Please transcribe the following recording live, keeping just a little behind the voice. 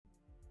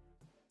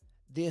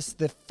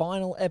The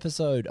final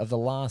episode of the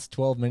last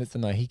 12 Minutes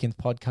of the Mohicans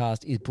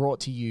podcast, is brought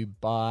to you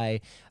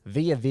by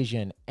Via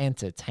Vision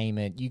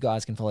Entertainment. You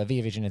guys can follow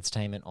Via Vision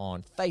Entertainment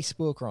on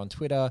Facebook or on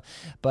Twitter.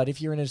 But if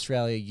you're in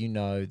Australia, you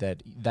know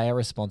that they are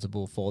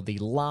responsible for the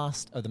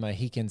last of the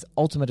Mohicans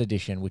Ultimate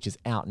Edition, which is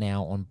out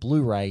now on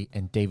Blu-ray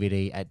and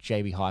DVD at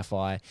JB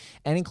Hi-Fi,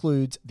 and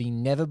includes the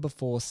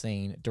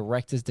never-before-seen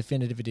Director's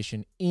Definitive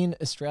Edition in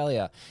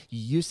Australia. You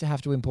used to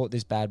have to import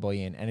this bad boy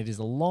in, and it is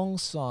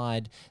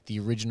alongside the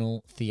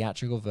original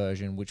theatrical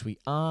version, which we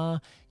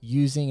are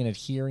using and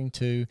adhering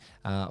to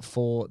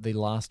for the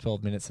last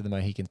 12 minutes of the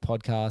Mohicans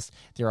podcast.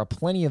 There are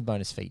plenty of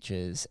bonus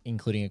features,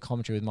 including a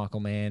commentary with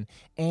Michael Mann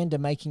and a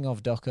making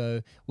of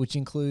doco, which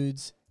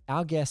includes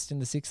our guest in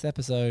the 6th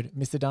episode,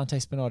 Mr. Dante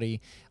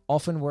Spinotti,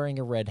 often wearing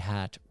a red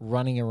hat,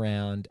 running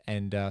around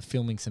and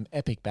filming some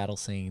epic battle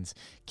scenes.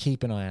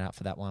 Keep an eye out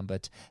for that one.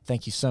 But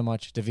thank you so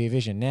much to Via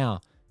Vision.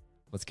 Now,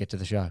 let's get to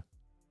the show.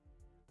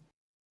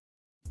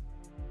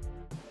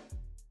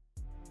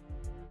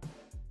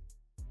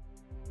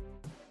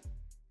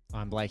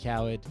 I'm Blake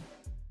Howard.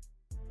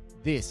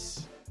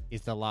 This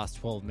is the last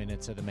 12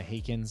 minutes of the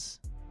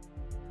Mohicans,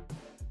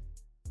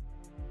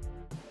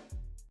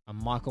 a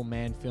Michael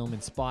Mann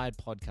film-inspired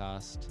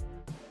podcast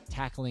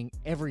tackling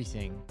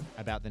everything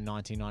about the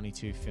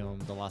 1992 film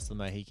The Last of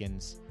the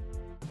Mohicans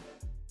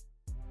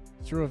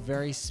through a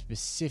very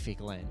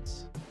specific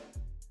lens.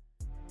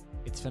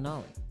 Its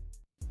finale.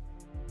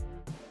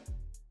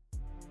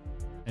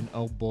 And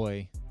oh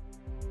boy,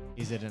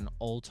 is it an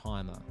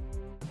all-timer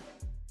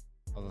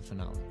of a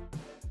finale.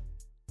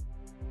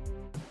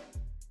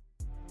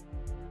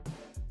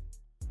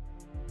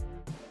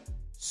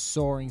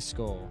 Soaring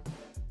score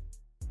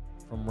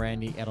from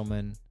Randy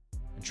Edelman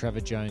and Trevor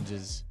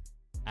Jones's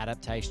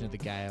adaptation of The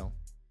Gale.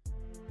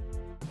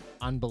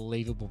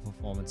 Unbelievable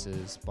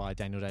performances by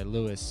Daniel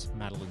Day-Lewis,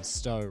 Madeline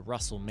Stowe,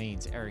 Russell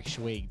Means, Eric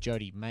Schweig,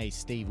 Jodie May,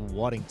 Steve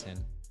Waddington.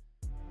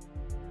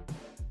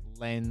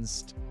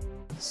 Lensed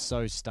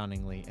so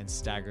stunningly and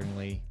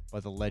staggeringly by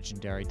the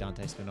legendary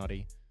Dante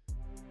Spinotti,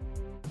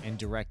 and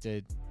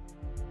directed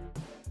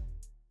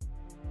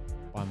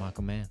by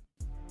Michael Mann.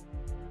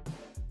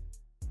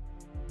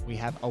 We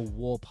have a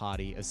war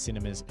party of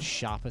cinema's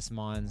sharpest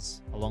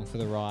minds along for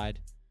the ride,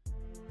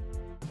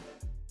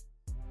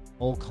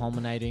 all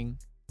culminating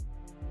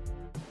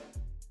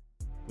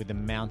with the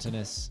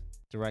mountainous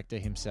director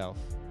himself,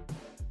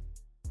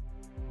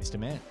 Mr.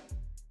 Mann.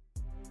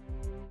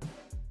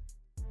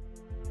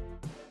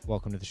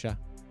 Welcome to the show.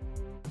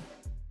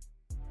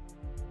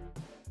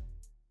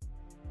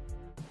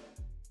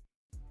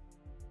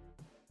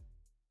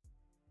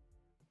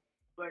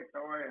 Blake,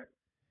 how are you?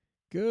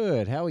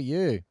 Good. How are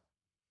you?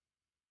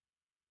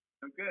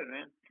 I'm good,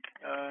 man.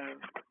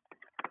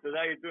 So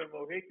now you're doing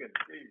Mohicans.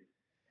 Jeez.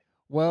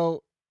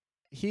 Well,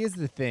 here's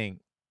the thing.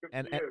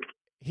 Good for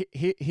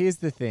you. Here's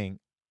the thing.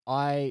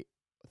 I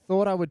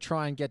thought I would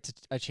try and get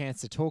a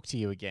chance to talk to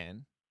you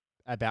again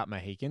about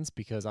Mohicans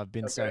because I've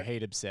been so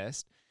heat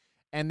obsessed.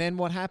 And then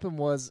what happened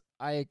was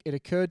it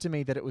occurred to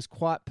me that it was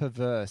quite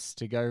perverse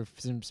to go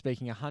from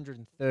speaking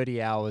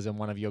 130 hours on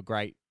one of your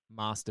great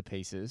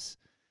masterpieces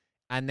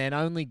and then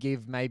only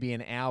give maybe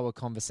an hour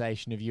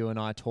conversation of you and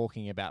I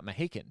talking about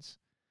Mohicans.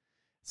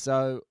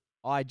 So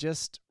I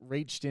just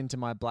reached into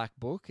my black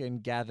book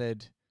and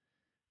gathered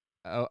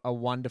a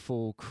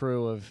wonderful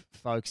crew of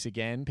folks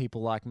again,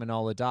 people like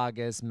Manola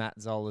Dargis, Matt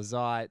Zola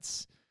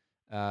Zeitz,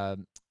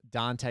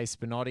 Dante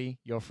Spinotti,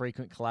 your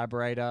frequent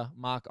collaborator,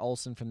 Mark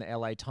Olson from the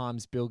LA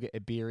Times, Bilger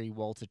Ebiri,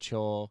 Walter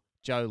Chaw,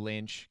 Joe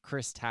Lynch,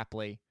 Chris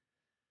Tapley.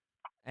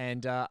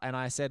 And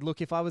I said, look,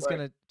 if I was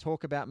going to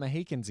talk about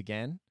Mohicans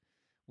again,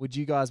 would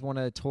you guys want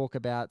to talk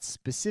about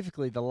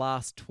specifically the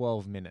last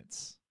 12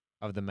 minutes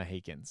of the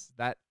Mohicans,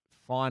 that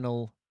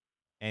final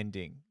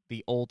ending,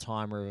 the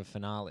all-timer of a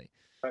finale?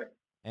 Right.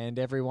 And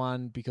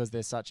everyone, because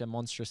they're such a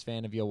monstrous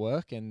fan of your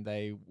work and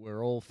they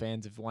were all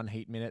fans of One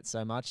Heat Minute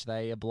so much,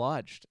 they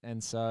obliged.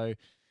 And so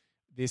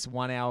this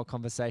 1 hour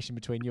conversation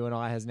between you and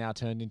I has now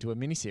turned into a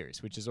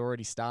miniseries, which has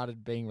already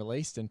started being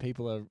released and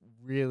people are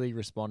really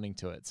responding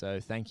to it. So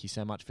thank you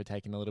so much for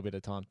taking a little bit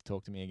of time to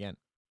talk to me again.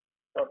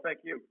 Oh, thank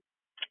you.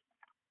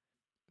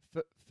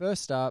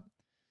 First up,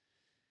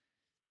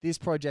 this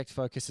project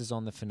focuses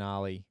on the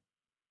finale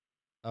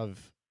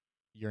of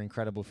your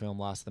incredible film,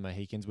 Last of the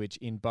Mohicans, which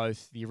in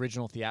both the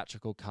original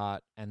theatrical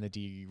cut and the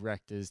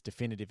director's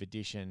definitive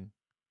edition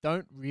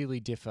don't really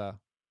differ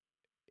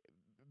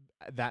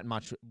that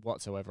much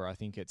whatsoever. I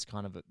think it's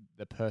kind of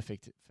the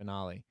perfect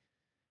finale.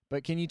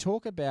 But can you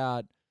talk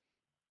about,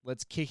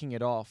 let's kicking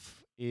it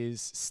off,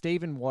 is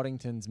Stephen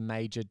Waddington's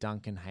Major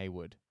Duncan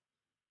Hayward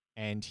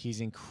and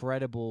his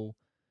incredible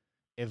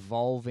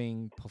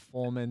evolving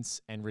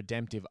performance and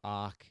redemptive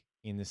arc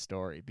in the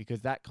story,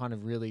 because that kind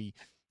of really,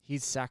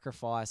 his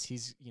sacrifice,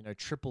 his,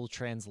 triple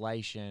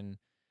translation,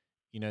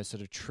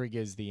 sort of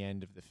triggers the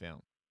end of the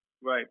film.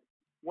 Right.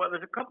 Well,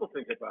 there's a couple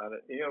things about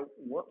it.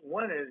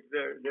 One is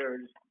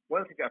there's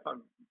one thing I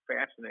found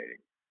fascinating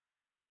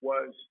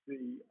was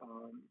the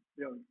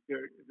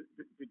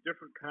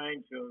different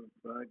kinds of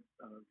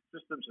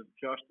systems of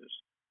justice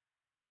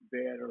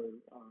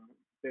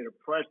that are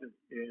present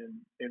in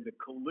the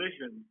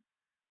collision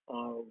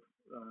of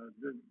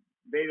the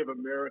Native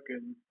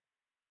American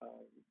uh,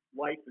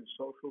 life and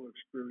social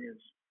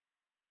experience,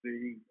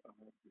 the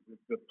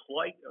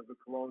plight of the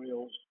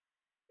colonials,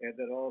 and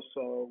then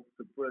also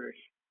the British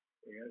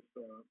as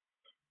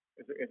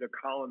as a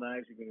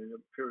colonizing and an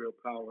imperial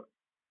power,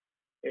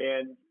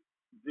 and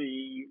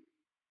the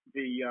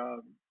the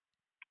um,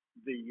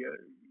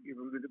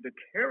 the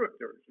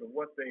characters and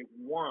what they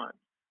want,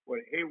 what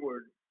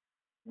Hayward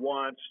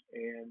wants,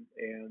 and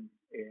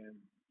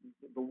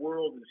the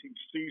world as he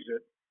sees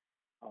it,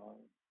 uh,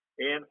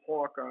 and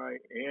Hawkeye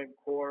and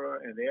Cora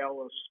and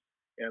Alice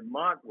and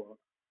Magua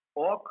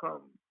all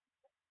come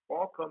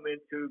all come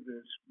into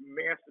this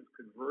massive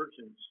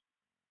convergence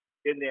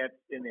in that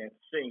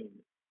scene.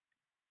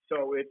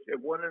 So it's at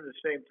one and the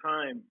same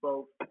time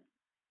both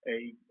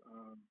a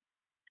um,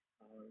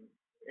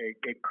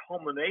 a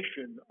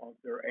culmination of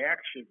their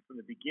action from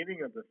the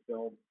beginning of the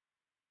film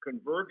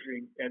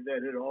converging, and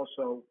then it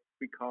also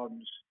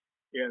becomes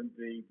in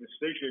the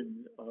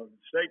decision of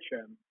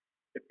Sechem,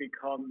 it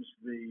becomes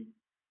the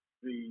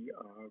you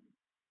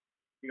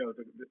know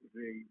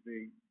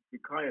the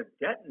kind of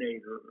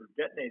detonator or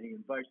detonating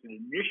device that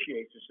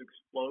initiates this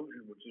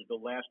explosion, which is the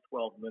last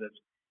 12 minutes,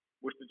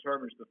 which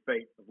determines the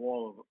fate of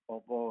all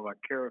of our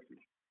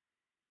characters.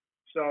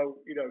 So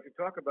if you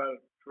talk about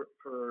it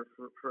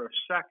for a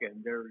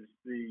second, there's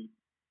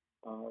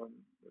um,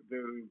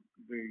 the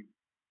the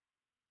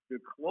the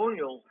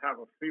colonials have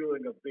a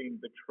feeling of being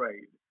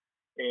betrayed,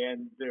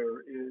 and there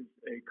is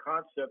a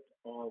concept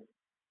of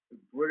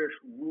British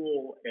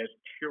rule as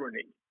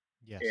tyranny,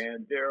 Yes.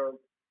 and they're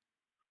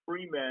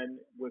free men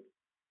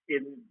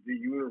within the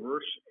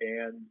universe,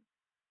 and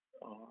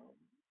um,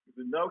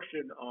 the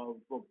notion of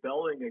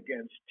rebelling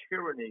against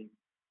tyranny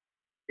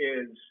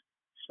is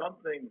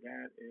something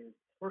that is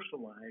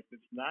personalized.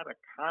 It's not a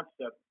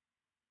concept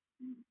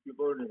you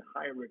learn in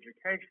higher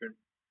education.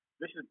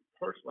 This is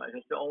personalized.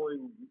 It's the only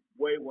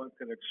way one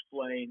can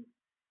explain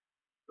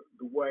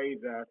the way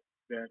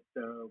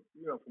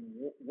from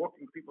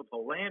working people to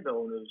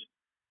landowners,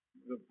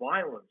 the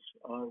violence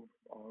of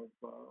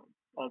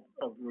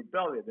the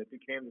rebellion that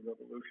became the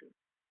revolution.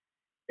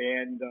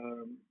 And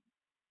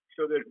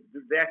so there's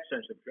that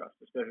sense of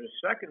justice. There's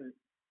a second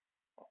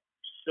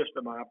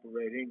system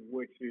operating,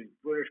 which is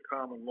British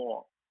common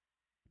law.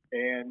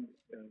 And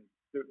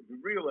the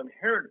real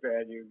inherent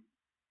value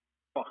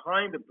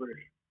behind the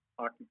British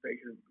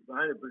occupation,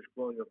 behind the British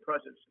colonial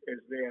presence, is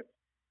that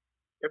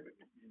everything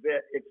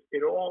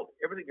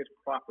is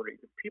property.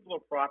 The people are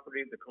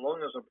property. The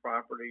colonials are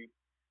property.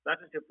 Not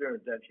just if they're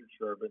indentured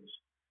servants.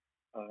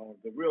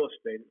 The real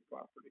estate is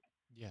property.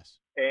 Yes.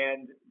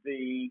 And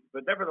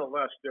but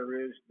nevertheless,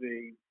 there is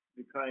the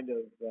kind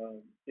of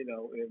in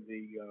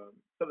the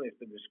something that's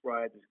been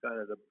described as kind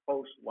of the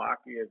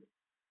post-Lockean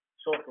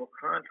social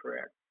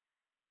contract.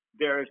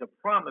 There is a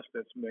promise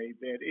that's made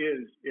that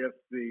is if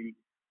the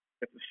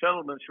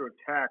settlements are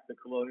attacked, the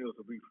colonials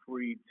will be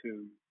free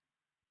to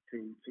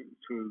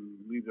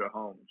leave their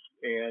homes,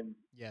 and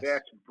Yes.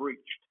 that's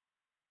breached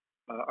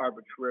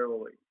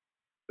arbitrarily.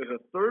 There's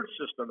a third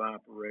system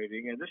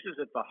operating, and this is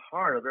at the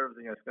heart of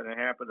everything that's going to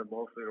happen to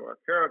mostly to our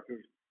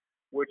characters,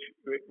 which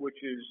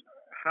is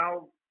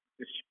how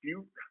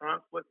dispute,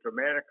 conflict,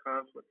 dramatic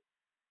conflict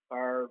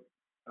are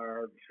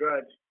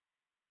judged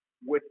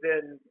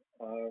within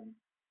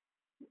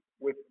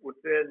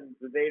within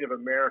the Native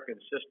American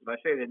system. I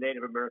say the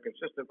Native American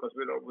system because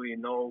we don't really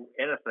know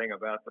anything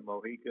about the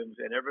Mohicans,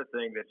 and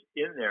everything that's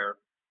in there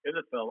in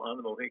the film on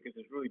the Mohicans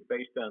is really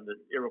based on the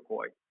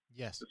Iroquois,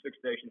 Yes. the Six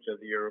Nations of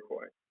the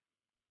Iroquois,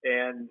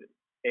 and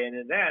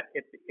in that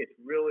it's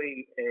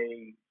really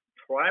a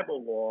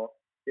tribal law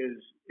is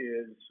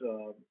is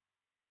um,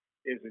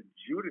 is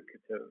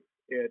adjudicative.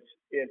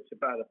 It's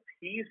about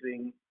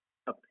appeasing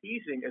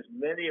as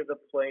many of the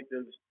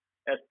plaintiffs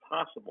as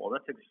possible.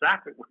 That's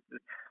exactly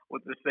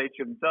what the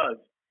Sachem does,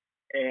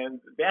 and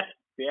that's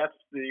when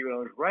I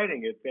was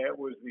writing it, that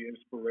was the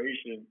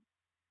inspiration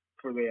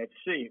for that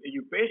scene.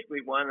 You basically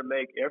want to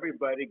make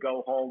everybody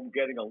go home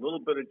getting a little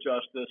bit of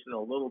justice and a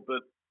little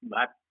bit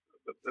not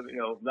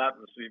not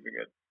receiving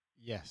it,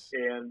 Yes.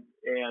 and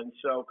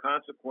so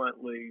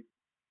consequently,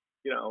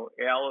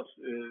 Alice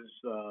is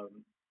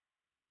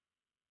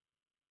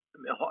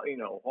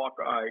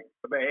Hawkeye.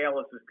 I mean,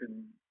 Alice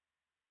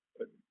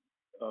is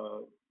uh,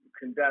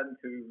 condemned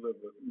to live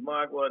with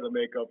Magua to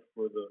make up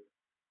for the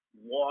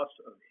loss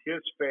of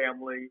his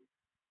family.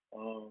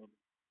 Um,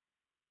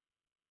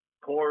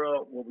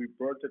 Cora will be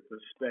burnt at the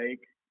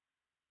stake,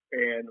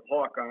 and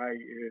Hawkeye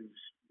is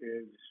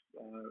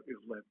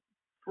let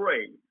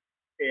free.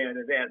 And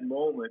at that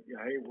moment,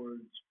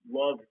 Hayward's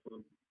love for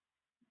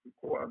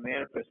Cora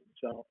manifests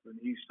itself, and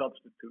he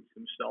substitutes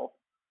himself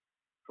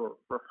for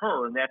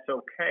her, and that's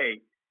okay.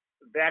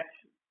 That's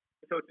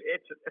so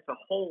it's a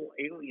whole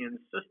alien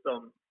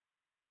system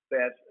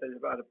that is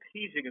about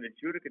appeasing and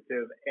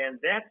adjudicative, and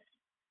that's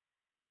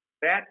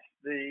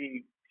the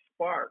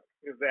spark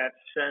that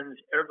sends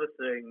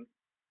everything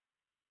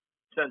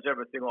sends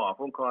everything off.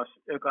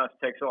 Uncas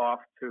takes off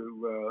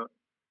to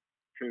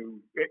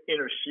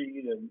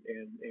intercede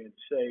and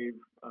save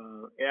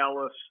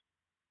Alice.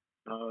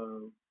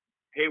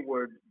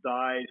 Hayward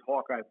dies.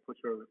 Hawkeye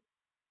puts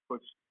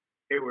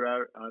Hayward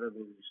out of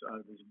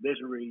his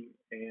misery,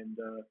 and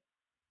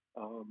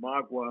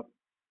Magua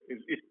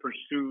is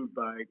pursued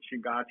by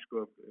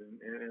Chingachgook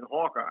and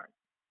Hawkeye.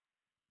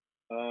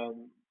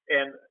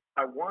 And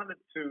I wanted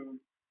to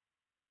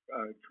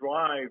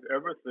drive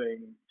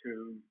everything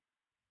to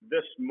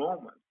this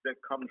moment that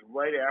comes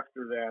right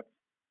after that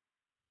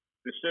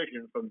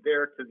decision, from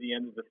there to the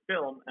end of the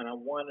film, and I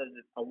wanted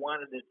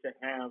it to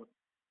have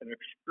an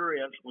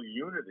experiential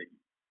unity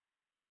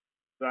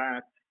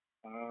that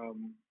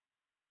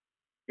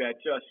that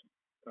just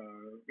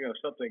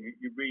something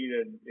you read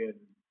in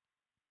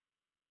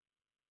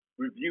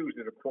reviews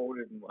that are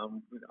quoted in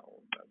one season or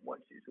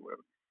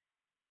whatever.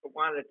 I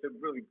wanted to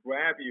really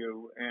grab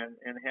you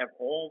and have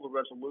all the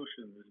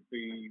resolutions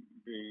be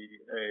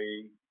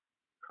a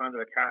kind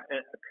of a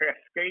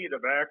cascade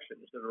of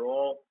actions that are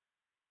all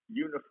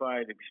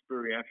unified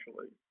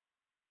experientially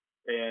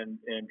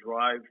and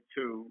drive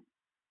to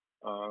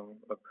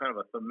a kind of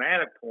a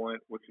thematic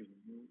point, which is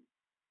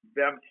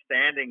them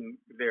standing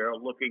there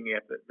looking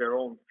at their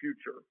own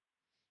future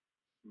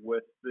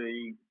with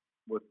an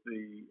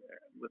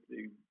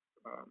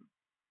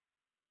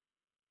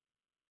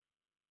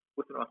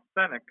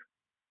authentic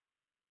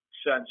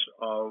sense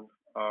of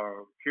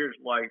here's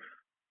life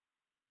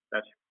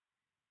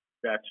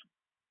that's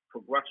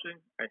progressing,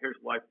 and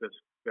here's life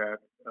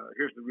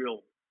here's the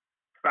real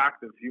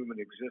fact of human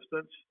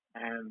existence,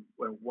 and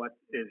what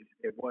is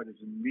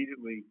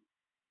immediately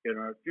in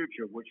our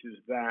future, which is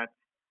that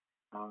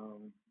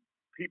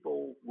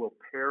people will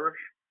perish.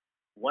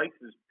 Life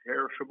is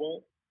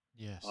perishable.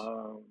 Yes.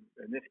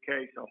 In this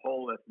case, a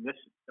whole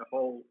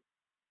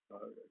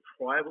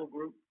tribal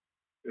group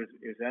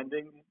is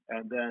ending,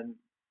 and then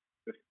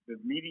the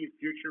immediate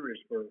future is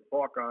for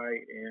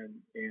Hawkeye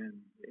and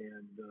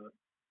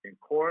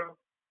Cora,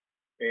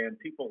 and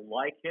people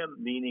like him,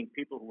 meaning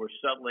people who are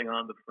settling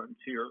on the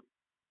frontier.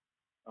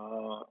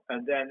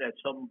 And then at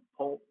some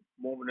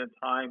moment in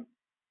time,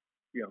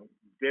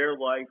 their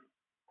life,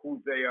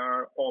 who they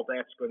are, all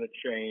that's going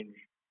to change,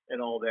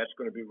 and all that's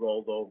going to be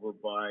rolled over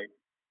by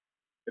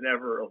an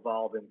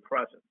ever-evolving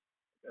present.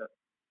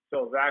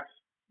 So that's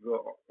the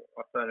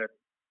authentic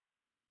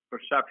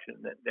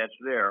perception that's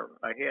there.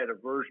 I had a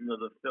version of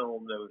the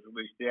film that was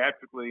released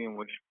theatrically in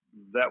which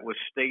that was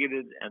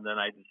stated, and then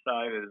I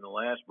decided in the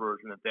last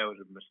version that was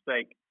a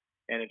mistake,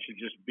 and it should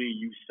just be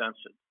you sense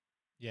it.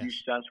 Yes. You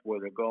sense where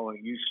they're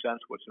going. You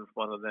sense what's in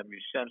front of them. You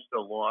sense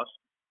their loss,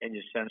 and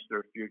you sense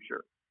their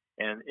future.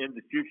 And in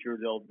the future,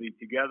 they'll be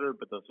together,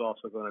 but there's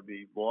also going to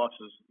be loss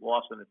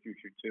in the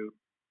future too,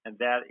 and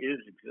that is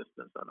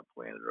existence on the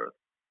planet Earth.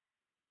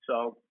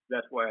 So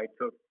that's why I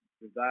took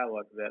the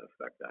dialogue to that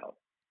effect out.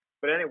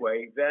 But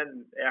anyway,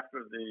 then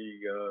after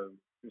the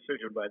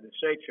decision by the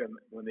Sachem,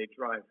 when they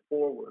drive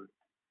forward,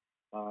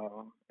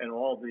 and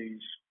all the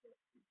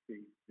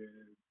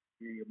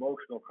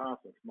emotional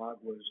conflicts,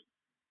 Magua's,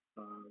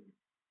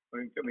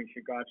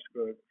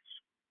 Chingachgook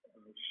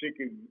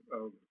seeking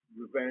of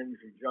revenge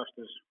and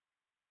justice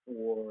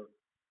for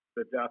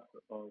the death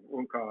of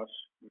Uncas,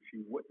 which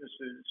he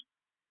witnesses,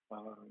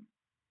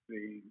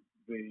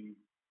 the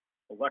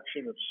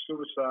election of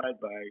suicide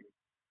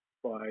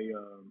by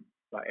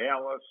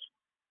Alice,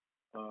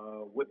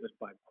 witnessed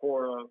by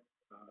Cora,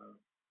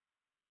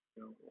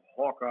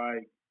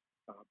 Hawkeye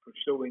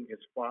pursuing his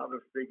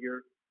father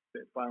figure,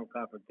 the final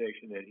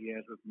confrontation that he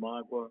has with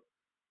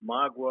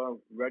Magua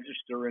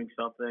registering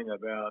something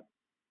about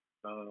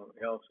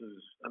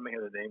Alice's, I may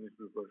have the name is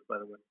reversed by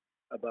the way,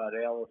 about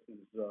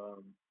Alice's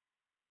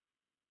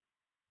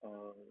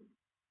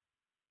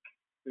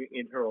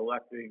in her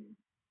electing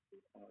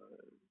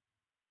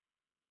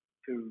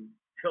to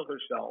kill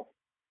herself.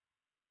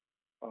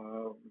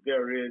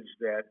 There is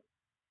that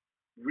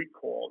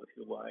recall, if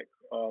you like,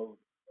 of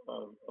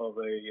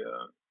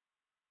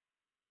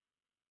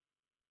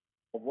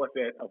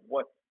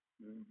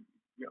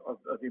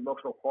the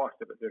emotional cost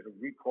of it. There's a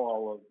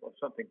recall of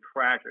something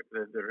tragic.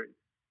 There's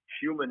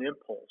human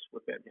impulse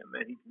within him,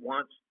 and he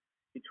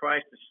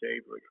tries to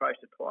save her. He tries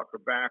to talk her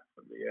back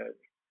from the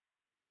edge,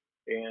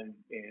 and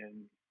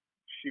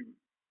she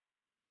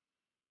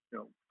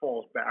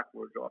falls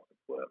backwards off the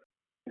cliff.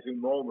 It's a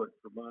moment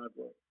for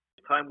Magua.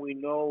 This time we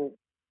know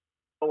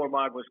where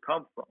Magua's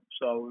come from,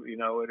 so it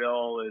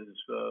all is.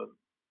 So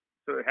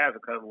it has a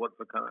kind of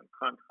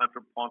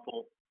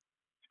contrapuntal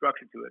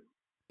structure to it.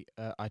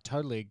 I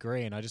totally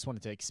agree, and I just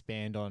wanted to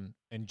expand on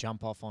and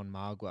jump off on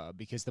Magua,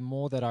 because the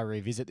more that I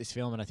revisit this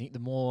film, and I think the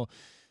more,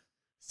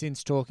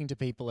 since talking to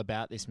people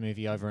about this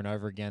movie over and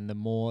over again, the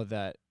more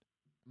that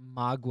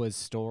Magua's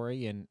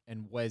story and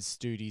Wes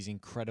Studi's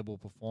incredible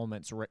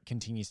performance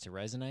continues to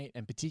resonate,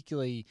 and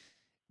particularly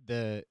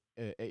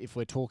if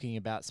we're talking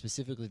about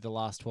specifically the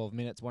last 12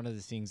 minutes, one of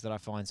the things that I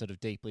find sort of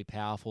deeply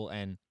powerful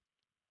and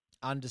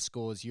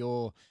underscores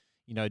your,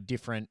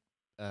 different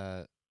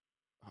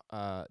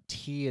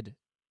tiered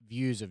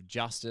views of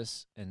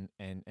justice and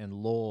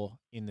law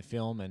in the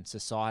film and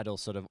societal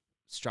sort of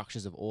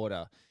structures of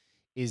order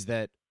is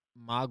that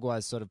Magua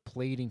is sort of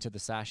pleading to the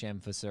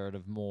Sachem for sort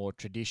of more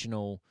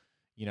traditional,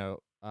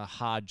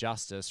 hard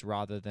justice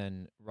rather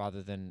than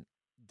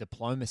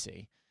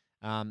diplomacy.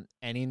 And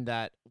in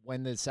that,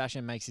 when the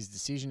Sachem makes his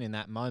decision in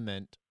that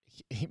moment,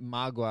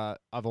 Magua,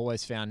 I've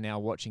always found now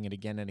watching it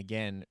again and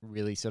again,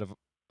 really sort of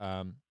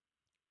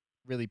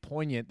really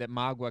poignant that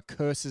Magua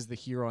curses the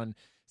Huron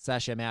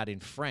Sachem out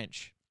in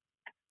French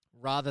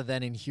rather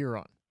than in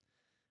Huron.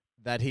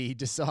 That he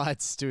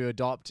decides to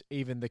adopt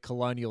even the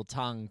colonial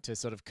tongue to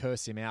sort of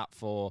curse him out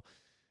for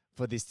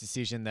this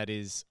decision that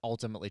is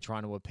ultimately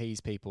trying to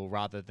appease people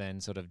rather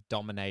than sort of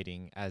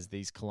dominating as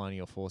these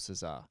colonial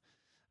forces are.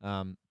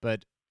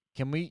 But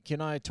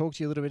can I talk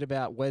to you a little bit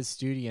about Wes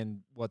Studi?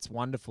 And what's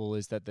wonderful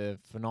is that the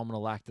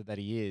phenomenal actor that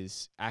he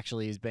is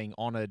actually is being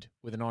honoured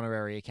with an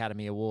honorary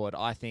Academy Award.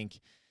 I think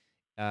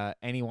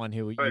anyone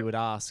who you would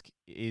ask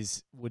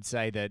would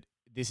say that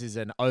this is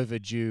an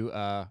overdue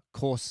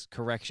course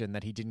correction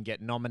that he didn't get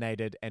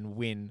nominated and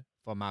win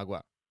for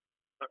Magua.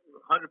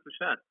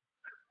 100%.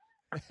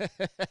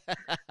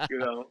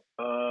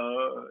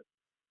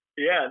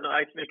 Yeah, no,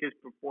 I think his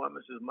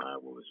performance as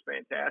Magua was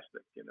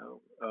fantastic.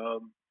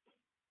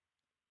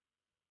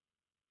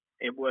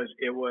 It was.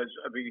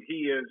 I mean,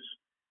 he is.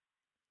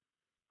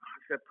 How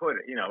should I put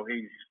it?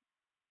 He's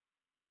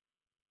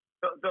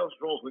those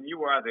roles when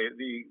you are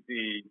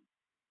the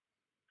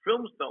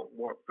films don't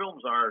work.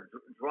 Films are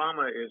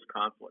drama is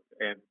conflict,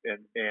 and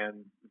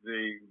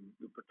the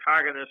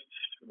protagonist,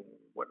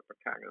 what the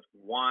protagonist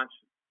wants,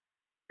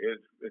 is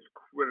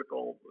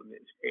critical,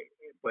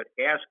 but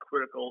as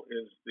critical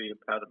is the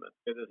impediment.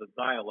 It is a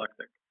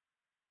dialectic,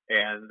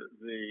 and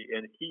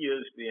he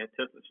is the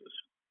antithesis,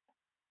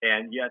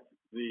 and yet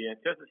the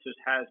antithesis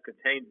has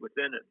contained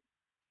within it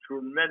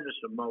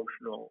tremendous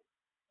emotional,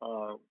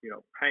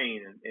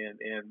 pain,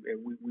 and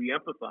we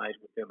empathize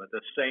with him at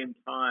the same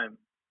time.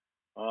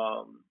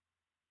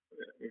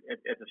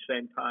 At the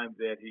same time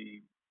that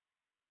he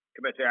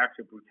commits acts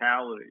of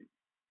brutality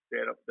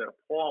that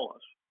appall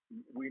us,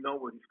 we know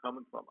where he's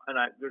coming from. And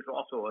there's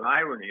also an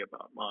irony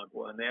about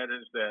Magua, and that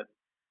is that,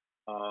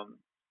 as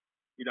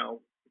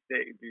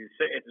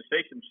the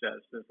station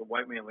says, since the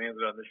white man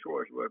landed on the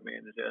shores, the red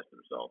man has asked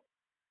himself,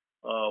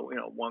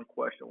 one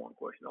question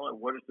only: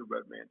 what is the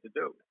red man to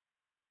do?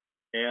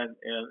 And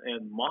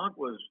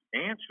Magua's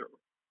answer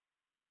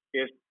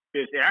is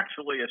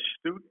actually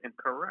astute and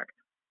correct.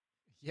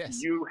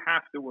 Yes. You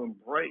have to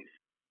embrace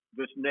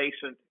this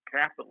nascent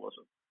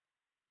capitalism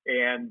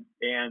and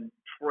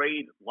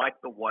trade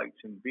like the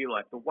whites and be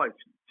like the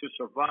whites to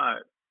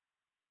survive.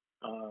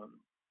 Does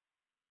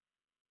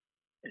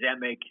that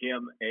make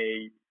him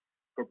a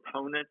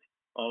proponent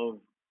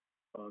of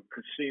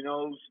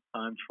casinos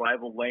on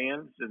tribal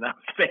lands in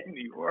upstate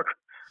New York?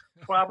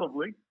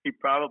 Probably. He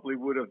probably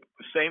would have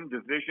the same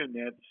division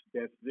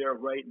that's there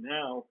right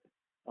now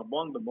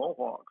among the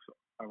Mohawks.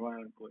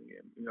 Ironically,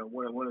 and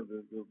one of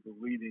the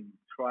leading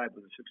tribes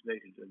of the Six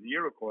Nations of the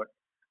Iroquois,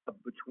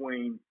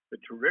 between the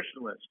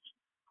traditionalists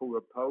who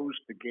are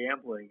opposed to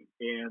gambling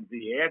and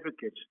the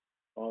advocates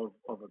of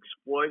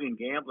exploiting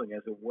gambling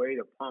as a way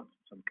to pump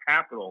some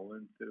capital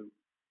into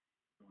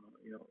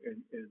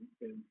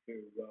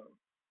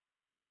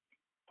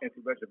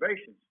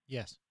reservations.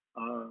 Yes.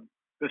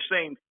 The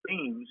same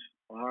themes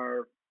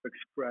are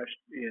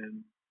expressed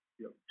in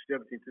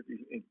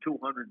 1750 and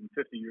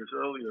 250 years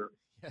earlier.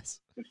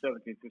 Yes. In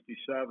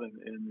 1757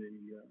 in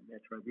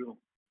that tribunal.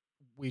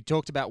 We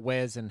talked about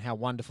Wes and how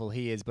wonderful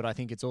he is, but I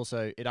think it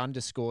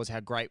underscores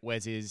how great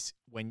Wes is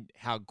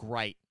how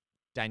great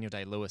Daniel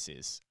Day-Lewis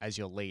is as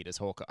your lead as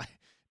Hawkeye,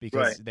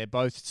 because they're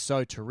both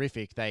so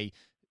terrific. They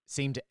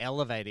seem to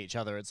elevate each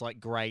other. It's like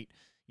great,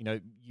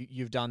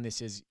 you've done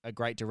this as a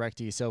great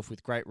director yourself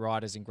with great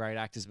writers and great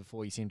actors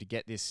before. You seem to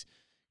get this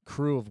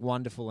crew of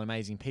wonderful,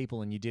 amazing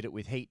people, and you did it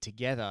with Heat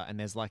together, and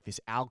there's like this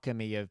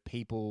alchemy of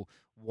people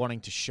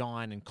wanting to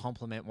shine and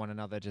complement one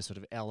another to sort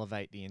of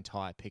elevate the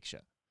entire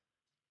picture.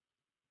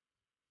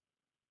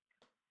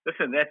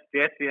 Listen,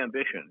 that's the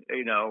ambition,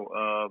 and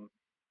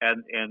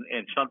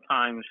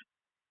sometimes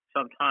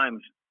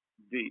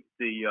the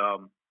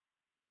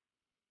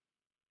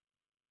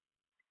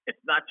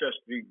it's not just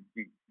the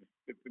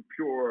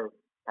pure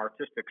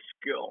artistic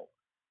skill,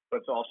 but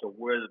it's also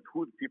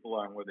who the people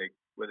are and where they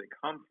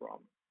come from.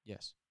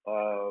 Yes.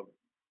 I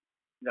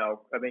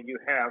mean, you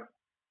have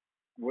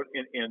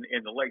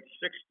in the late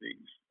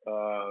 '60s,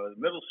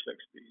 middle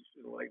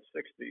 '60s, the late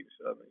 '60s,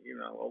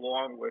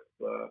 along with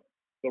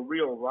the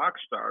real rock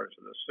stars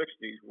of the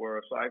 '60s, were,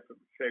 aside from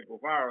Che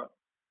Guevara,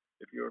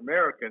 if you're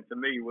American, to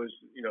me was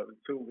the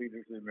two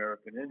leaders of the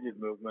American Indian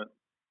movement,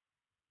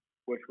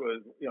 which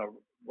was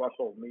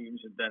Russell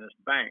Means and Dennis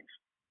Banks,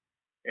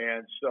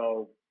 and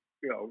so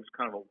it was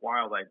kind of a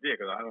wild idea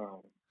because I don't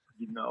know.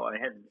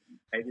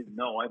 I didn't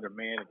know either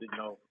man. I didn't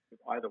know if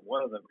either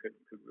one of them could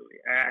really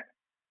act,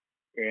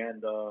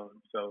 and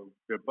so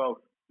they're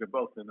both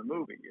in the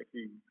movie. If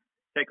you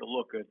take a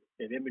look at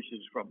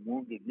images from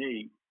Wounded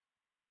Knee,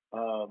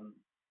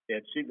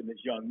 and see them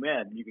as young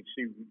men. You can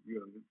see,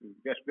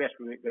 that's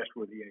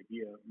where the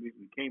idea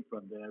immediately came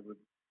from. That I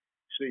would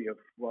see if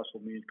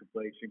Russell Means could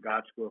play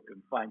Chingachgook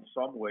and find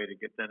some way to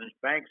get Dennis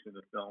Banks in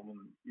the film,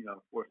 and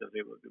of course, I was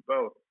able to do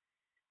both.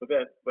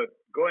 But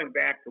going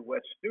back to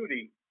Wes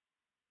Studi,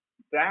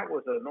 that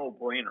was a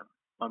no-brainer.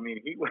 I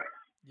mean, he was,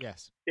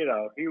 Yes.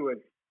 he was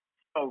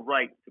so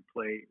right to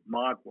play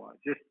Magua.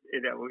 Just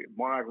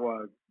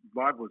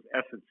Magua's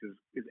essence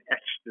is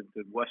etched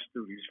into Wes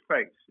Studi's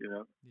face.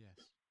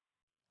 Yes.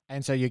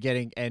 And so you're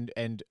getting and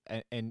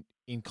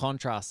in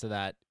contrast to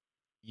that,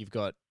 you've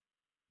got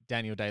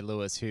Daniel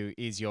Day-Lewis, who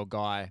is your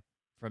guy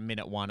from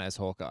minute one as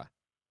Hawkeye.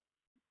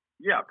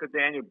 Yeah, because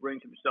Daniel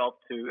brings himself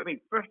to. I mean,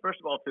 first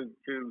of all,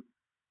 to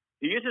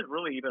he isn't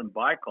really even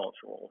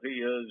bicultural.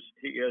 He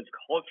is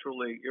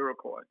culturally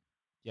Iroquois.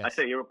 Yes. I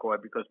say Iroquois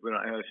because as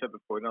I said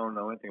before, we don't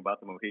know anything about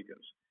the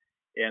Mohicans.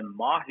 And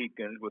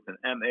Mohicans with an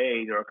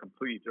M-A, they're a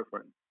completely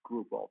different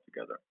group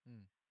altogether.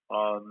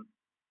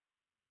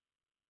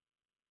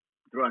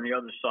 They're on the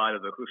other side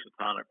of the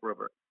Housatonic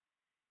River,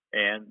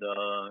 and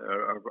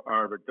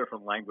are a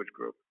different language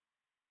group.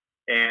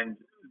 And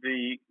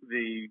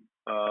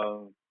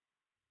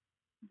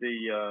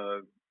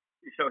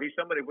so he's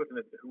somebody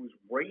who's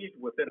raised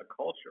within a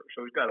culture.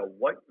 So he's got a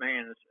white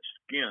man's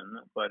skin,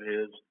 but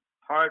his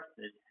heart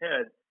and his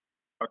head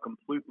are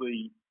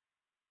completely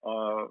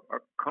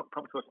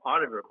come to us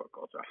out of Iroquois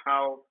culture.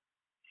 How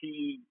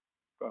he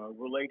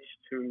relates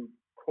to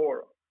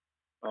Cora,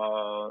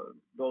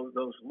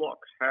 those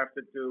looks have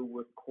to do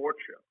with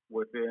courtship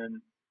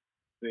within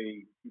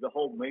the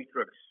whole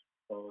matrix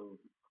of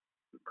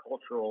the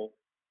cultural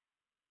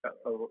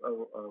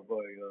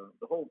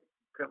the whole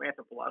kind of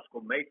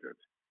anthropological matrix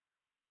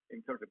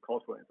in terms of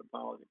cultural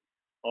anthropology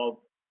of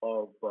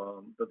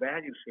the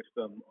value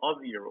system of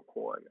the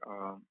Iroquois.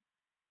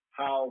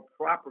 How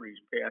properties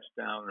pass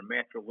down in a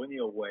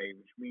matrilineal way,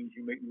 which means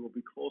you will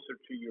be closer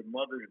to your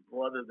mother's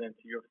brother than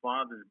to your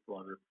father's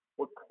brother.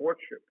 What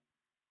courtship,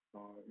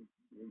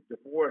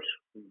 divorce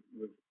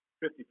with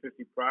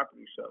 50-50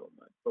 property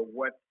settlement. But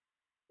what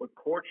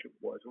courtship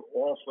was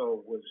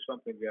also was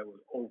something that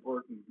was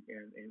overt and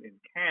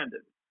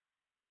candid.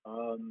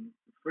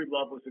 Free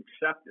love was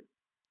accepted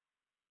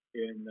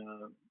in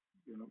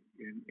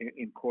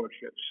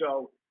courtship.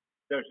 So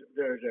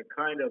there's a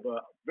kind of a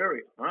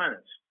very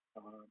honest,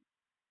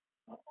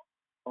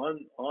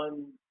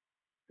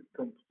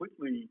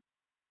 completely,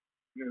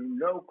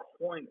 no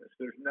coyness.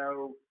 There's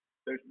no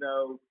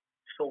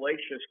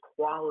salacious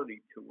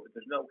quality to it.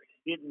 There's no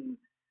hidden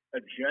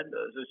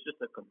agendas. It's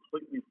just a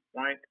completely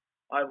frank,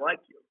 I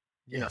like you.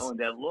 Yes. And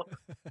that look,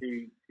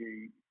 he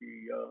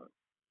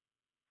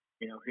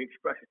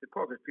expresses the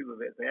core because people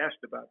have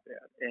asked about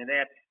that, and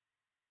that.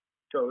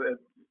 So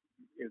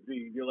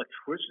the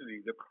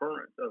electricity, the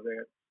current of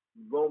that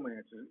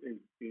romance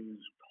is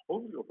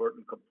totally overt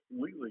and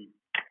completely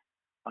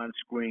on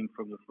screen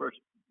from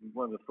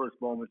one of the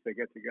first moments they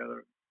get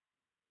together.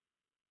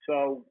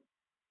 So,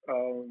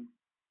 so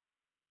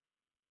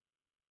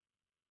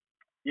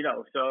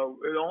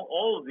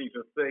all of these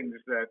are things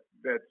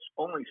that's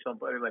only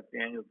somebody like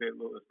Daniel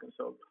Day-Lewis can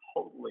so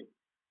totally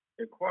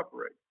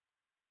incorporate.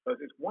 Because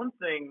it's one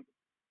thing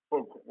for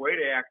a great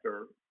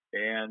actor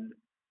and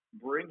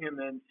bring him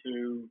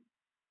into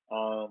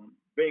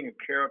being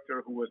a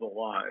character who is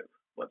alive,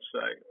 let's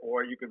say,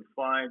 or you can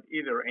find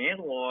either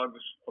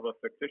analogs of a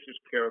fictitious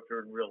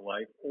character in real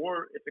life,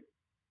 or it's a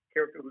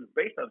character who's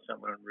based on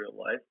someone in real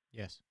life.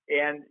 Yes.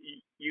 And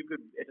you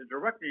could, as a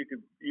director,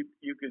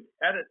 you could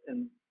edit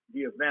in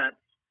the events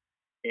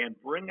and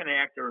bring an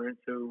actor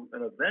into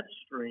an event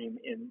stream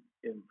in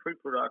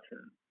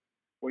pre-production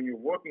when you're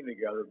working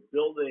together,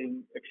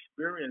 building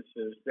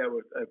experiences that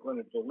are going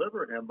to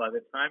deliver him by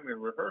the time you're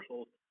in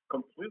rehearsals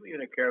completely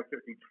in a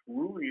character. He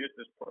truly is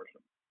this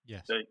person.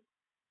 Yes. So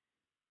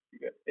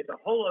it's a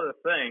whole other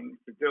thing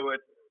to do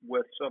it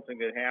with something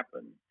that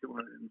happened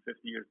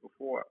 250 years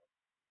before.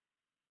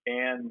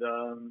 And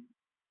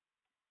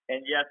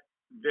yet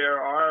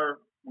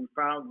we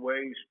found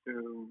ways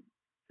to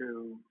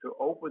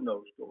open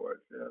those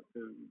doors.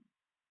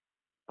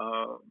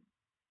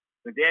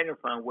 Daniel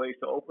found ways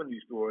to open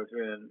these doors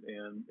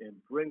and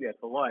bring that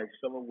to life.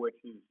 Some of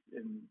which is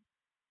in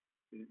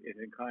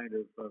kind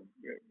of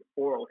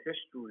oral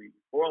history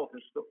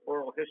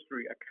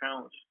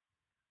accounts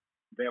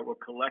that were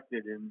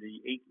collected in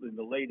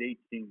the late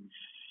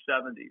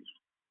 1870s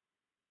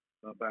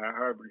by a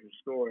Harvard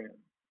historian.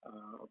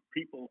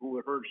 People who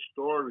had heard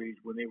stories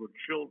when they were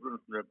children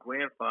from their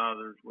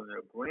grandfathers, when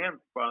their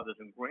grandfathers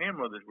and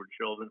grandmothers were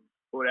children,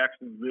 who had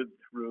actually lived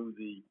through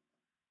the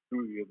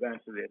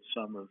events of that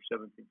summer of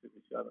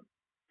 1757.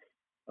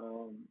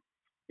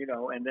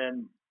 And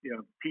then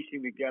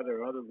piecing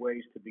together other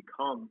ways to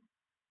become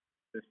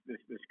this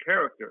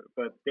character.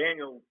 But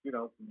Daniel,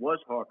 was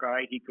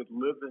Hawkeye. He could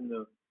live in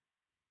the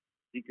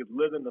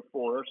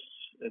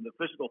forests, and the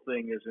physical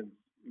thing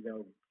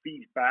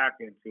feeds back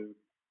into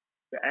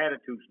the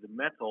attitudes, the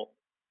mental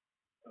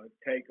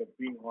take of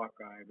being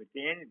Hawkeye. But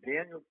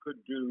Daniel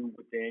could do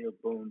what Daniel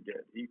Boone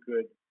did. He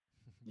could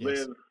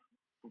live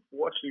for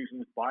 4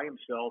 seasons by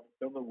himself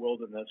in the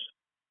wilderness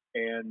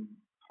and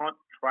hunt,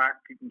 track,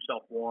 keep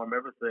himself warm,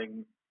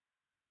 everything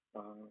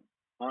uh,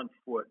 on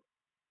foot.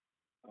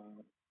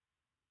 Uh,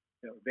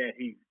 that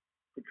he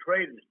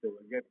portrayed as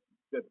doing.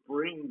 That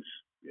brings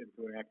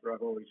into an actor,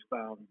 I've always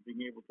found,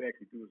 being able to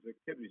actually do his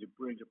activities, it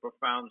brings a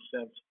profound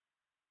sense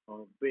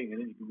of being,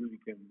 and then you really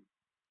can,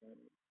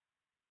 uh,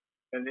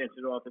 and it's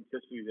an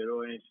authenticity that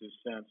audiences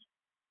sense.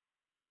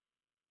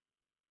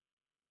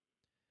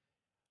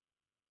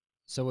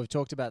 So we've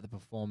talked about the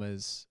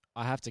performers.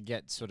 I have to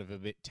get sort of a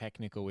bit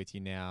technical with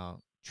you now.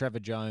 Trevor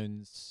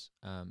Jones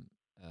and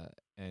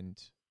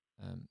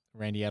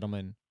Randy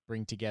Edelman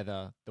bring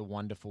together the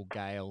wonderful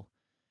Gale.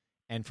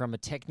 And from a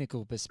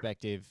technical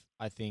perspective,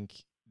 I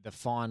think the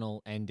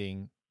final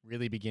ending,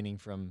 really beginning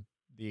from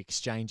the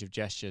exchange of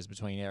gestures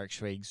between Eric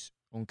Schweigs,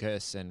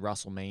 Uncas, and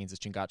Russell Means as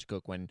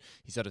Chingachgook when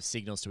he sort of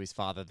signals to his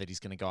father that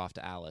he's going to go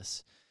after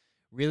Alice.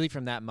 Really,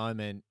 from that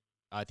moment,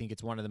 I think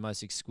it's one of the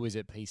most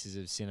exquisite pieces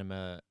of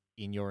cinema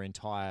in your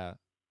entire,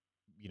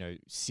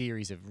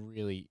 series of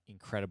really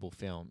incredible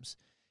films.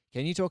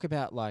 Can you talk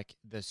about like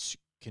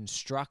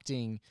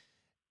constructing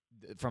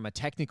from a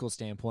technical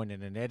standpoint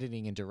and an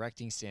editing and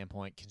directing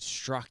standpoint,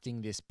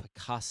 constructing this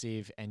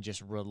percussive and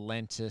just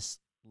relentless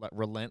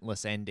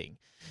ending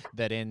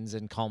that ends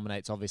and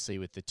culminates obviously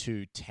with the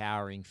two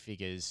towering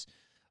figures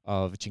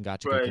of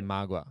Chingachgook Right. and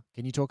Magua?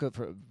 Can you talk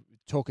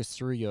us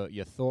through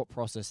your thought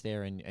process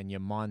there and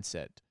your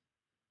mindset?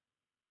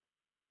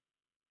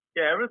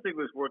 Yeah, everything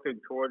was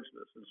working towards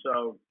this, and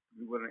so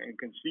when in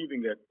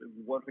conceiving that,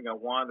 one thing I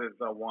wanted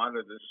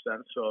this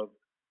sense of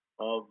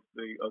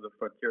the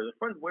frontier. The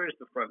front. Where's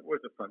the front?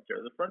 Where's the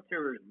frontier? The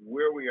frontier is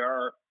where we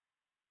are,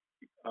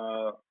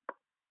 uh,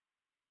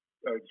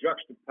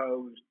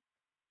 juxtaposed.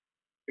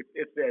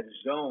 It's that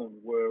zone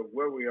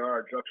where we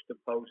are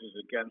juxtaposes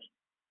against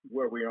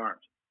where we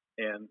aren't,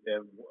 and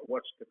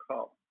what's to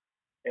come,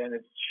 and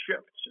it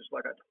shifts. It's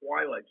like a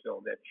twilight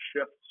zone that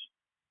shifts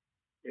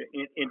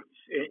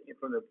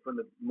from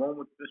the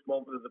moment, this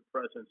moment of the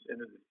present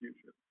into the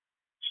future.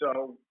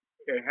 So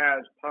it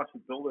has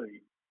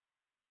possibility.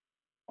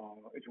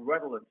 It's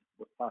redolent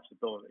with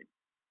possibility,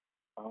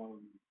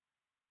 um,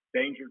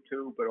 danger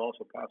too, but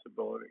also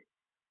possibility.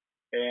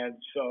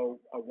 And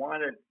so I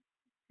wanted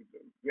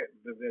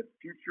the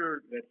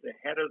future that's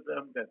ahead of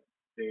them, that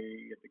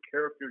the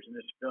characters in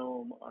this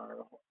film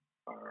are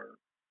are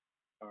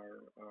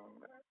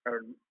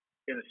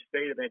in a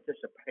state of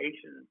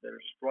anticipation that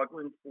are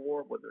struggling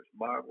for, whether it's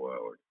Magua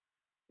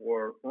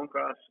or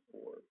Uncas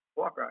or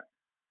Hawkeye,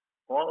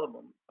 all of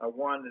them. I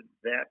wanted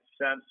that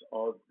sense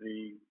of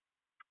the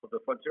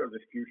frontier of the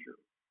future,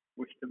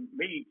 which to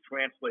me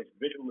translates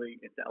visually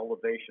into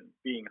elevation,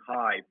 being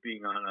high,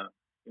 being on a,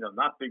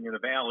 not being in a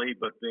valley,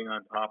 but being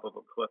on top of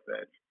a cliff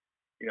edge,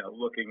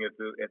 looking at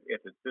the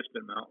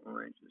distant mountain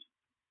ranges.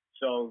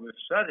 So the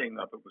setting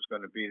of it was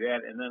going to be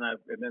that, and then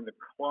the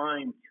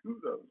climb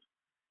to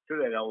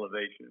that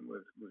elevation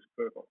was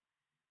critical.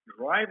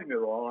 Driving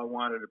it all, I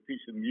wanted a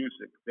piece of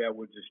music that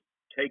would just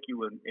take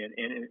you in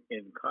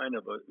kind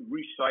of a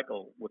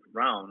recycle with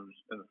rounds,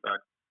 in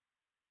effect.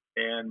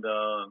 And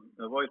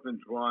I've always been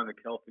drawn to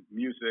Celtic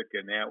music,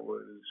 and that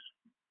was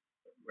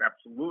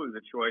absolutely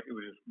the choice. It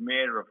was just a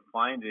matter of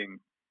finding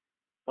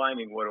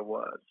what it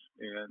was.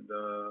 And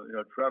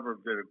Trevor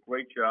did a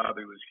great job.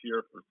 He was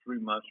here for 3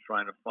 months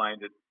trying to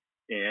find it,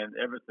 and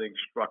everything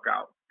struck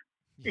out.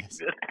 Yes.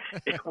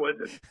 It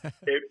wasn't.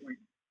 He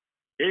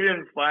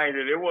didn't find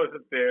it. It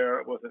wasn't there.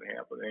 It wasn't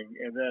happening.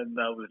 And then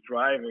I was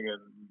driving,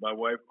 and my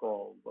wife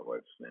called. My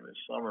wife's name is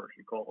Summer.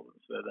 She called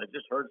and said, "I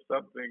just heard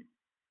something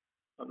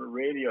on the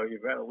radio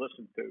you've got to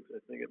listen to. I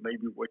think it may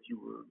be what you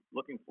were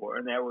looking for."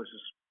 And that was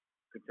this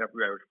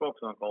contemporary Irish folk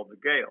song called "The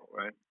Gale,"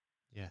 right?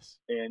 Yes.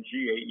 And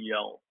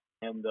Gael.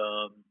 And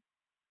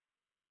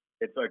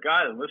so I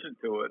got and listened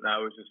to it, and I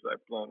was just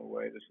like blown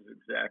away. This is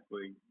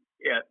exactly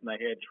it. And I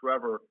had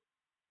Trevor,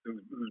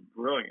 who's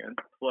brilliant,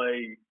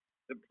 play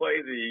the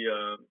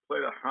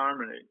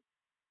harmony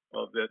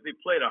of this. He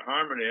played a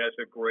harmony. That's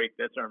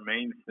that's our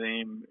main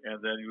theme,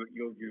 and then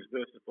you'll use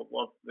this as the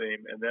love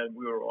theme, and then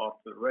we were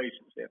off to the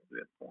races after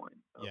that point.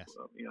 Yes.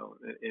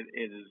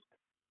 It is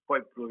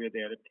quite brilliant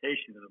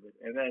adaptation of it.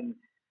 And then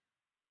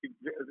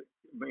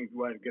when you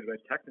want to get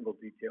about technical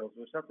details,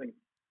 there's something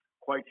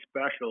quite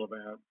special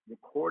about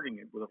recording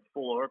it with a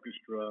full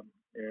orchestra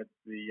at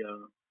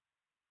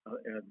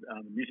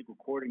on the music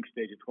recording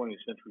stage at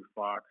 20th Century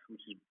Fox,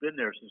 which has been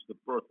there since the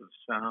birth of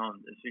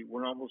sound. And see,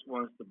 one almost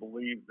wants to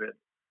believe that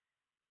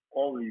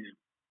all these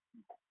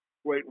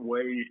great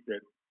ways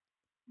that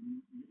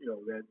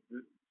that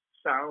the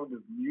sound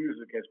of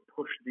music has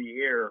pushed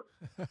the air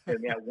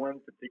in that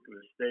one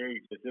particular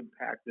stage has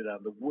impacted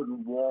on the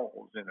wooden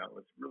walls.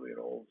 It's really an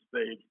old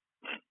stage,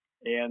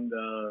 and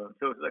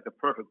so it's like a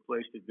perfect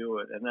place to do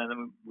it. And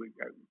then we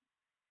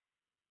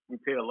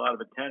paid a lot of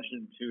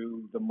attention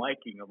to the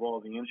miking of all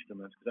the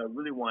instruments, because I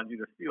really wanted you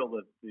to feel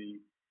that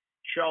the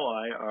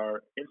celli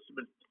are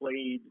instruments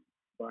played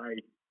by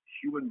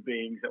human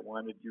beings. That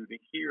wanted you to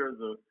hear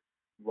the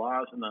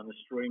rosin on the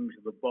strings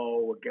of the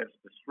bow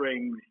against the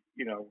strings.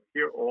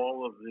 Hear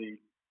all of the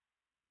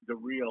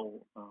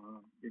real,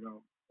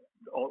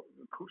 all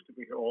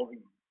acoustically, hear all the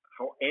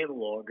how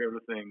analog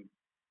everything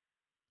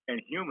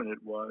and human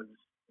it was,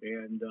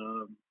 and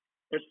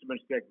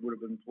instruments that would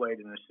have been played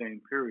in the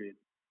same period.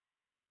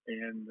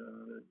 And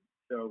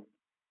so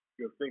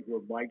you'll think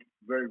we're mic'd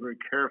very, very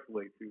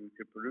carefully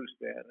to produce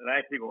that. And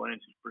I think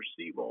audiences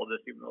perceive all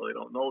this, even though they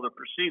don't know they're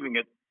perceiving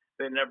it.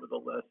 They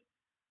nevertheless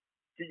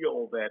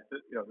feel that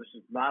this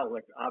is not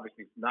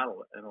obviously it's not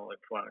an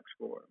electronic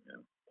score.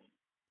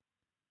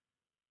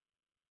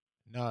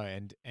 No,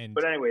 and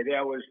but anyway,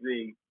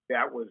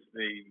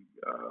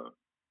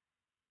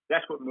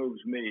 that's what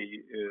moves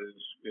me is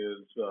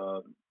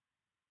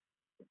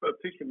a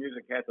piece of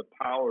music has the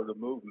power to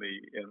move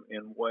me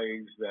in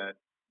ways that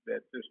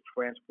just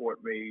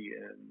transport me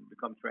and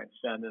become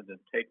transcendent and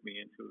take me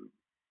into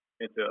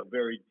a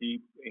very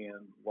deep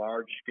and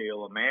large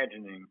scale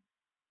imagining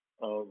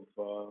of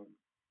an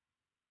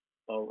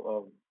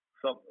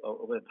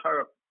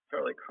entire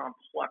fairly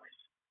complex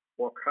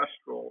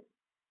orchestral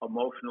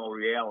emotional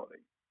reality.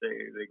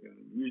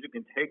 Music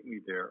can take me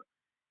there,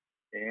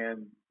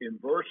 and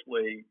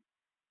inversely,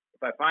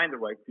 if I find the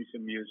right piece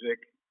of music,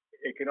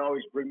 it can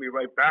always bring me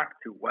right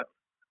back to what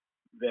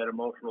that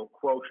emotional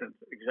quotient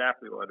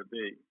exactly ought to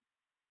be,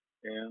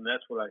 and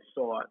that's what I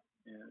sought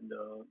and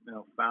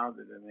found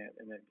it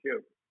in that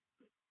cue.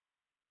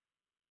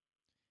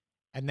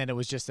 And then it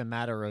was just a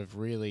matter of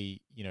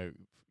really,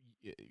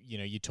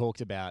 you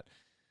talked about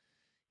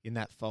in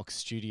that Fox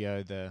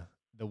studio the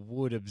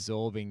wood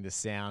absorbing the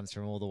sounds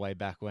from all the way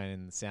back when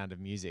in The Sound of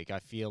Music. I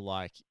feel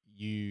like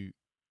you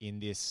in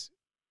this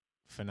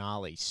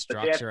finale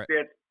structure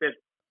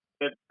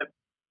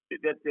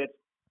that's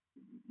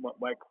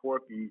my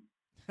quirky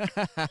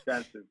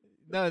sense of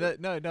no.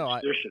 I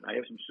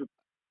have some super.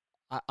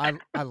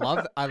 I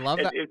love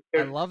that.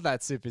 I love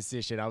that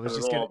superstition. I was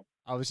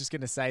just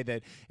gonna say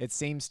that it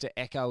seems to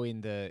echo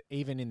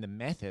even in the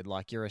method,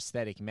 like your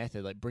aesthetic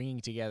method, like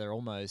bringing together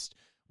almost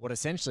what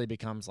essentially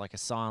becomes like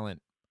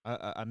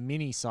a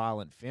mini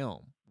silent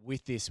film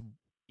with this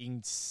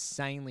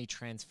insanely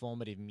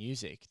transformative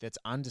music that's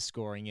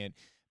underscoring it.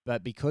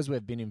 But because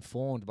we've been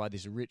informed by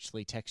this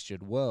richly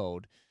textured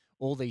world,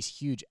 all these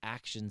huge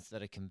actions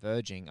that are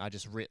converging are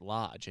just writ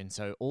large. And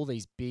so all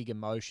these big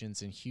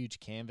emotions and huge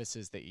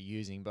canvases that you're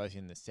using both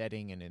in the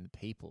setting and in the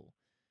people,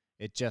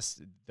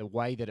 the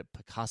way that it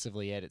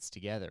percussively edits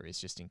together is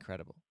just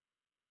incredible.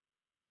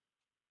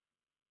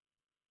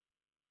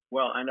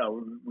 Well, I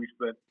know we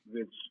spent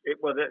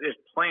it's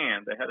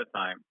planned ahead of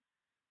time,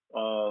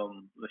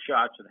 the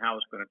shots and how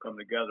it's going to come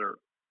together,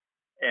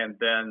 and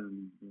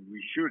then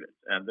we shoot it,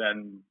 and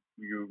then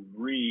you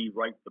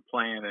rewrite the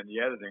plan in the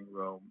editing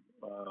room.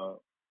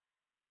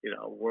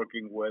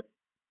 Working with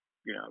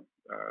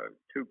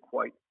two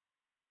quite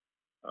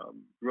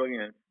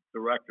brilliant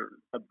directors,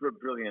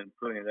 brilliant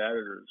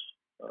editors,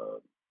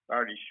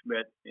 Artie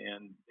Schmidt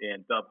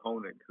and Dub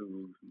Honig,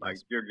 who's my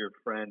dear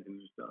friend,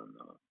 who's done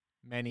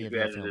many of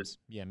your films.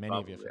 Yeah, many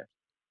of your films.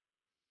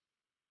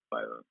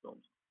 5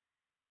 films.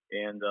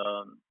 And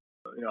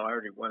I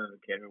already won an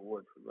Academy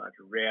Award for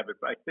Roger Rabbit,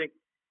 but I think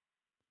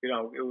it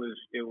was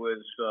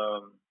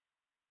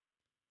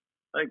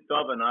I think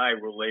Dub and I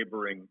were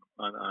laboring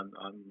on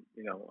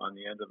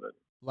the end of it.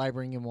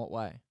 Laboring in what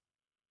way?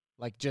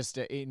 Like just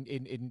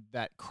in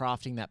that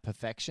crafting that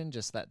perfection,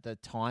 just that the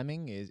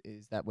timing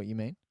is that what you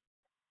mean?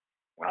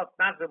 Well, it's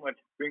not so much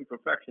being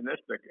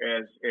perfectionistic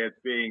as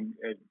being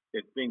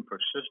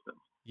persistent.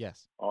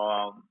 Yes.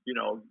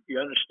 The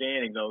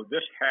understanding though,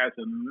 this has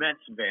immense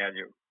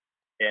value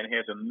and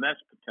has immense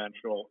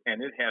potential,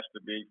 and it has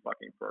to be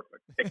fucking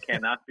perfect. It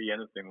cannot be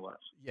anything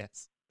less.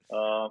 Yes.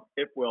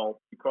 It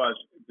will, because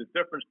the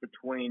difference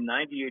between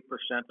 98%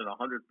 and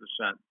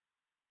 100%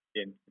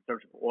 in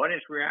terms of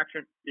audience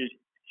reaction is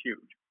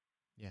huge.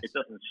 Yes. It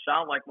doesn't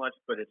sound like much,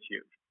 but it's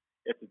huge.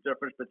 It's the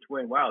difference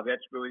between, wow,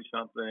 that's really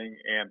something,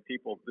 and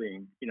people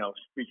being,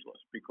 speechless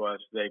because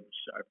they've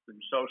been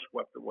so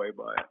swept away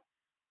by it.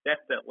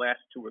 That's that last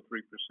 2 or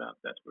 3%.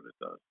 That's what it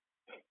does.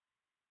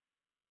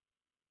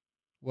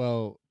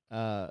 Well,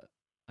 I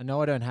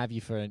know I don't have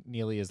you for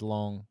nearly as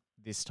long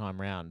this time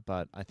round,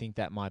 but I think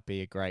that might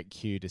be a great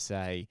cue to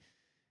say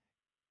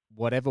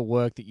whatever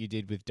work that you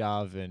did with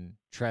Dove and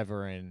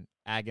Trevor and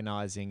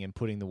agonizing and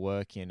putting the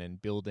work in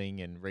and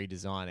building and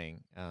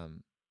redesigning,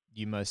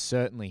 you most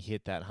certainly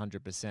hit that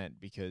 100%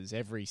 because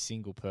every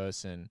single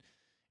person,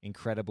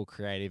 incredible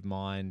creative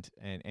mind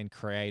and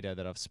creator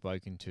that I've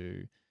spoken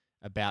to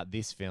about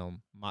this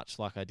film, much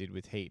like I did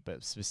with Heat,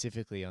 but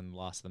specifically on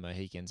Last of the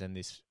Mohicans and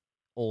this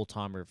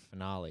all-timer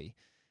finale,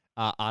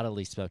 are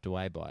utterly swept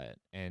away by it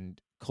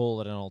and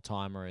call it an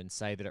all-timer and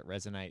say that it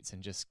resonates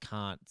and just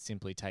can't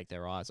simply take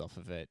their eyes off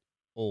of it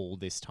all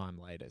this time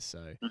later.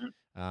 So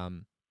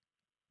from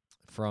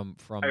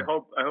I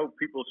hope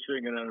people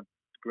seeing it on a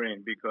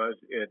screen, because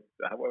it,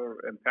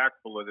 however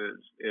impactful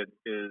it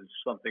is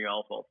something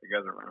else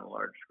altogether on a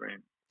large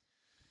screen.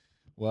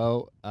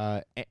 Well,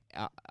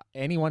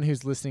 anyone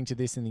who's listening to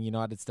this in the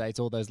United States,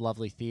 all those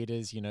lovely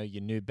theaters,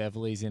 your New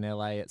Beverly's in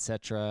LA,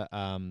 etc.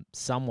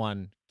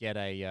 Someone get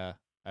a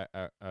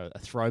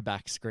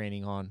throwback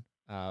screening on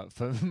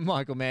for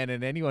Michael Mann,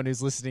 and anyone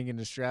who's listening in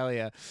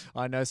Australia.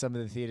 I know some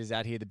of the theaters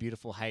out here, the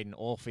beautiful Hayden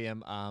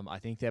Orpheum. I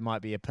think there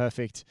might be a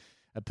perfect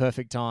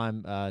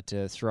time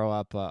to throw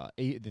up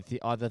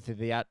either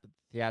the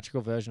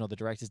theatrical version or the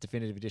director's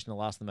definitive edition of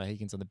Last of the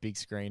Mohicans on the big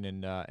screen,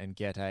 and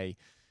get a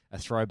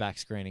throwback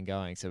screening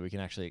going so we can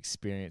actually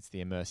experience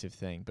the immersive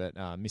thing. But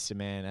Mr.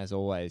 Mann, as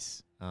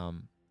always,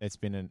 it's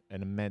been an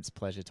immense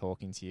pleasure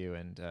talking to you,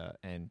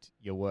 and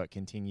your work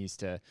continues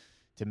to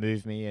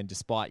move me. And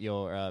despite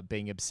your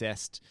being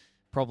obsessed,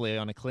 probably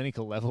on a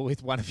clinical level,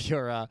 with one of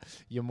your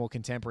more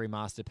contemporary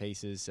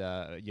masterpieces,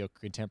 your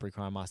contemporary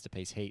crime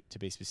masterpiece, Heat, to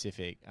be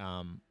specific,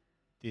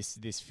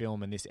 this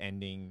film and this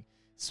ending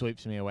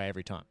sweeps me away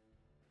every time.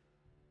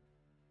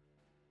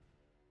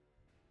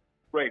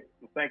 Great.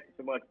 Well, thank you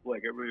so much,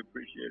 Blake. I really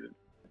appreciate it.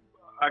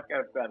 I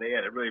got to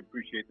add, I really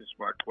appreciate the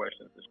smart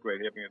questions. It's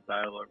great having a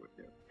dialogue with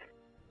you.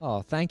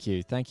 Oh, thank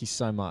you. Thank you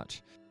so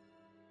much.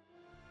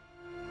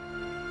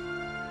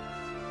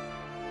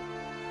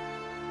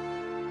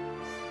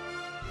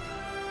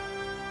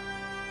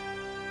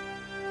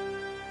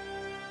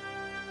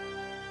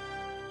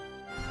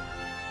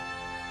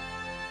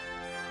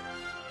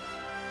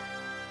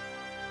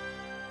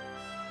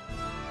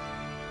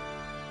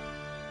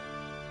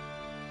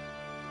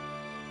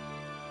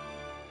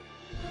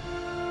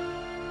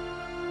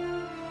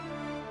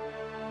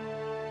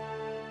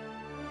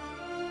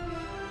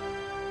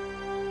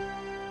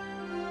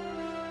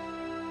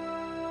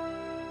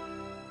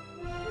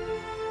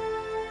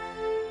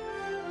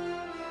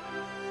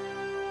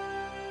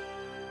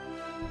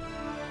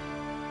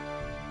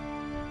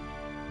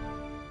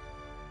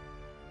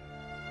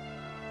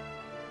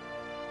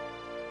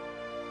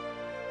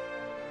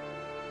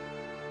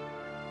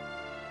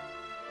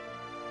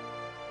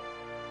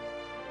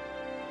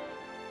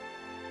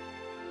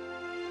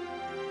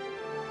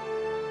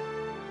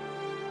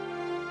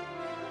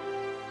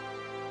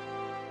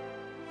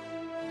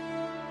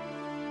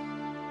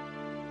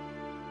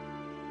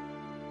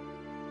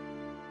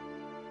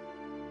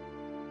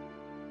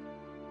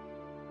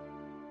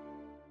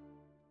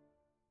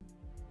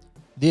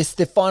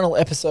 The final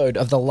episode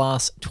of the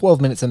last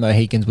 12 minutes of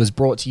Mohicans was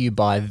brought to you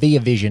by Via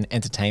Vision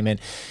Entertainment.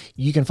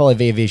 You can follow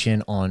Via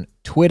Vision on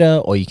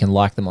Twitter, or you can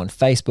like them on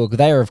Facebook.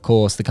 They are, of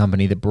course, the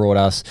company that brought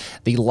us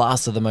The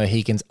Last of the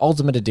Mohicans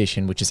Ultimate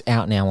Edition, which is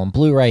out now on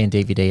Blu-ray and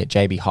DVD at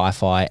JB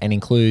Hi-Fi, and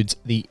includes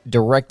the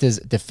director's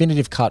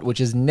definitive cut, which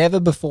is never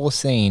before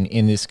seen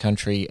in this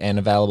country and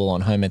available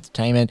on home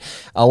entertainment,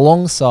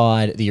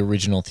 alongside the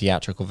original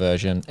theatrical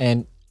version.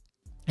 And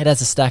it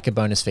has a stack of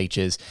bonus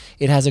features.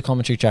 It has a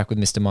commentary track with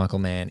Mr. Michael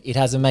Mann. It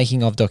has a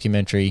making of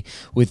documentary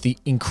with the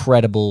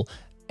incredible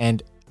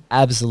and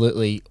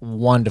absolutely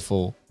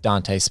wonderful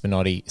Dante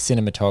Spinotti,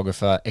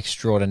 cinematographer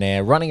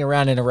extraordinaire, running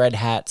around in a red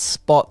hat.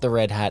 Spot the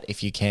red hat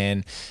if you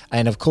can.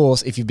 And of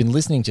course, if you've been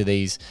listening to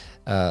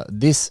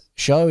this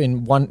show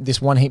in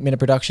this one Heat Minute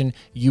production,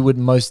 you would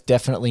most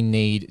definitely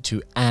need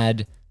to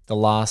add The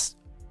Last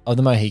of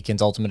the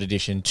Mohicans Ultimate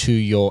Edition to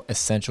your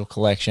essential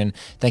collection.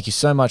 Thank you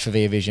so much for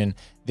Via Vision.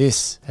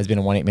 This has been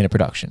a 1 8 Minute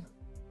production.